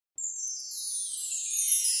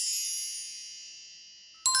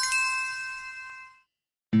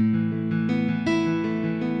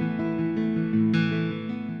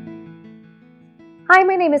Hi,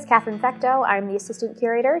 my name is Katherine Fecteau. I'm the Assistant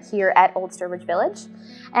Curator here at Old Sturbridge Village.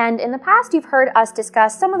 And in the past, you've heard us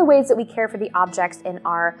discuss some of the ways that we care for the objects in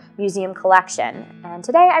our museum collection. And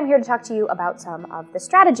today, I'm here to talk to you about some of the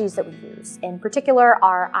strategies that we use, in particular,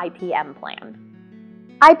 our IPM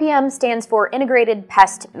plan. IPM stands for Integrated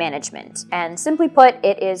Pest Management, and simply put,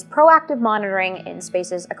 it is proactive monitoring in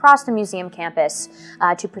spaces across the museum campus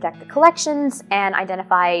to protect the collections and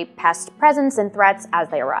identify pest presence and threats as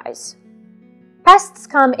they arise. Pests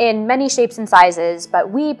come in many shapes and sizes, but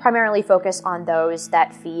we primarily focus on those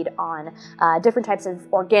that feed on different types of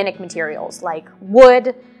organic materials like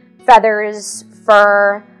wood, feathers,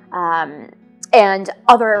 fur, and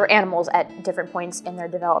other animals at different points in their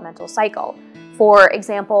developmental cycle. For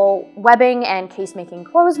example, webbing and case-making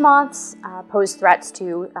clothes moths pose threats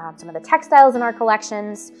to some of the textiles in our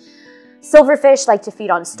collections. Silverfish like to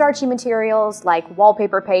feed on starchy materials like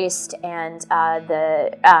wallpaper paste and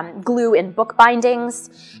the glue in book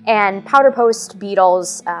bindings, and powder post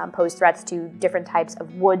beetles pose threats to different types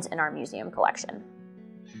of woods in our museum collection.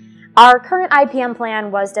 Our current IPM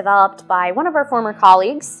plan was developed by one of our former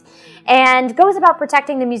colleagues and goes about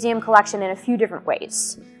protecting the museum collection in a few different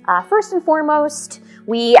ways. First and foremost,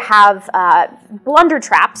 we have blunder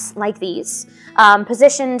traps like these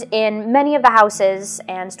positioned in many of the houses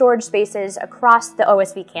and storage spaces across the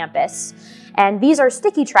OSV campus. And these are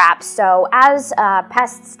sticky traps, so as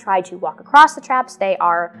pests try to walk across the traps, they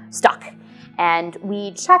are stuck. And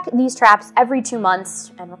we check these traps every 2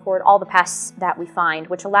 months and record all the pests that we find,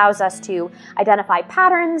 which allows us to identify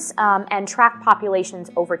patterns and track populations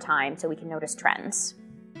over time so we can notice trends.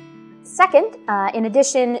 Second, in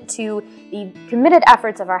addition to the committed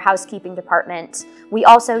efforts of our housekeeping department, we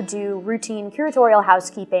also do routine curatorial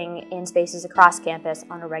housekeeping in spaces across campus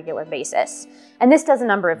on a regular basis. And this does a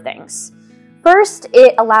number of things. First,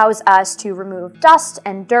 it allows us to remove dust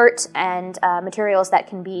and dirt and materials that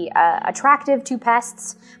can be attractive to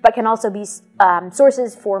pests, but can also be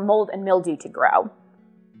sources for mold and mildew to grow.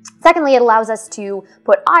 Secondly, it allows us to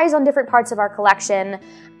put eyes on different parts of our collection,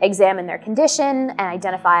 examine their condition, and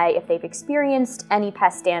identify if they've experienced any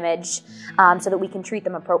pest damage so that we can treat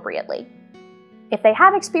them appropriately. If they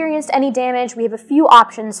have experienced any damage, we have a few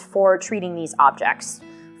options for treating these objects.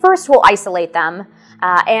 First, we'll isolate them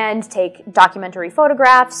and take documentary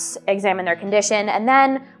photographs, examine their condition, and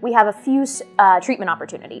then we have a few treatment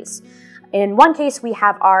opportunities. In one case, we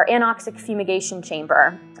have our anoxic fumigation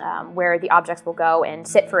chamber, where the objects will go and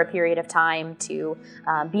sit for a period of time to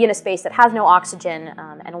be in a space that has no oxygen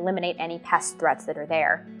and eliminate any pest threats that are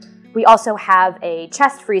there. We also have a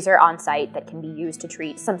chest freezer on site that can be used to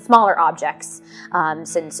treat some smaller objects,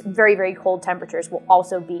 since very, very cold temperatures will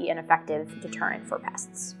also be an effective deterrent for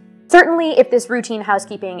pests. Certainly, if this routine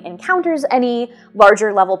housekeeping encounters any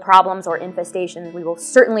larger level problems or infestations, we will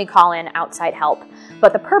certainly call in outside help.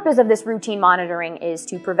 But the purpose of this routine monitoring is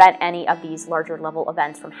to prevent any of these larger level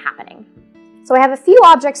events from happening. So I have a few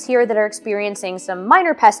objects here that are experiencing some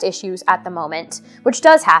minor pest issues at the moment, which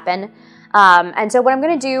does happen. And so what I'm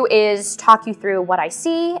going to do is talk you through what I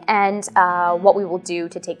see and what we will do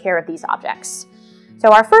to take care of these objects.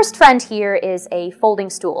 So our first friend here is a folding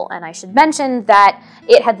stool, and I should mention that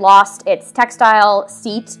it had lost its textile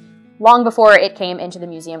seat long before it came into the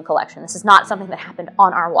museum collection. This is not something that happened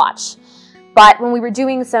on our watch. But when we were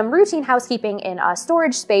doing some routine housekeeping in a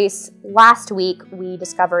storage space last week, we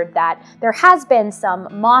discovered that there has been some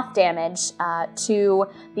moth damage to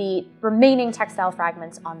the remaining textile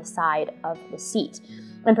fragments on the side of the seat.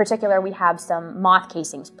 In particular, we have some moth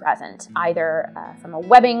casings present, either from a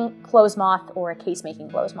webbing clothes moth or a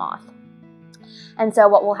case-making clothes moth. And so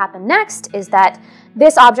what will happen next is that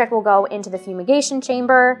this object will go into the fumigation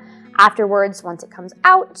chamber. Afterwards, once it comes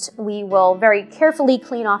out, we will very carefully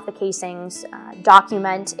clean off the casings,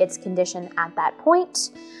 document its condition at that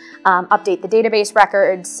point, update the database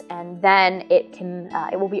records, and then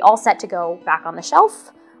it will be all set to go back on the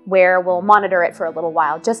shelf, where we'll monitor it for a little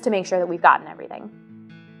while just to make sure that we've gotten everything.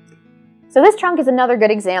 So this trunk is another good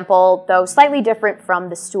example, though slightly different from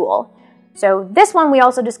the stool. So this one we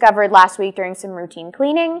also discovered last week during some routine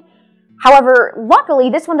cleaning. However, luckily,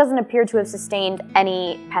 this one doesn't appear to have sustained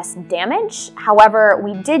any pest damage. However,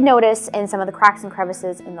 we did notice in some of the cracks and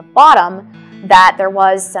crevices in the bottom that there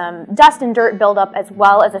was some dust and dirt buildup as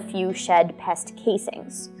well as a few shed pest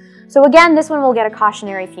casings. So again, this one will get a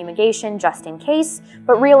cautionary fumigation just in case,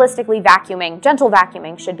 but realistically vacuuming, gentle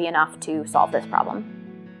vacuuming should be enough to solve this problem.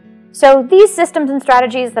 So these systems and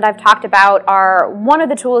strategies that I've talked about are one of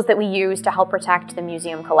the tools that we use to help protect the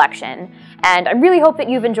museum collection. And I really hope that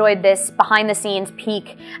you've enjoyed this behind-the-scenes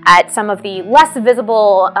peek at some of the less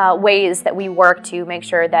visible ways that we work to make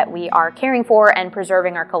sure that we are caring for and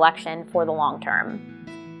preserving our collection for the long term.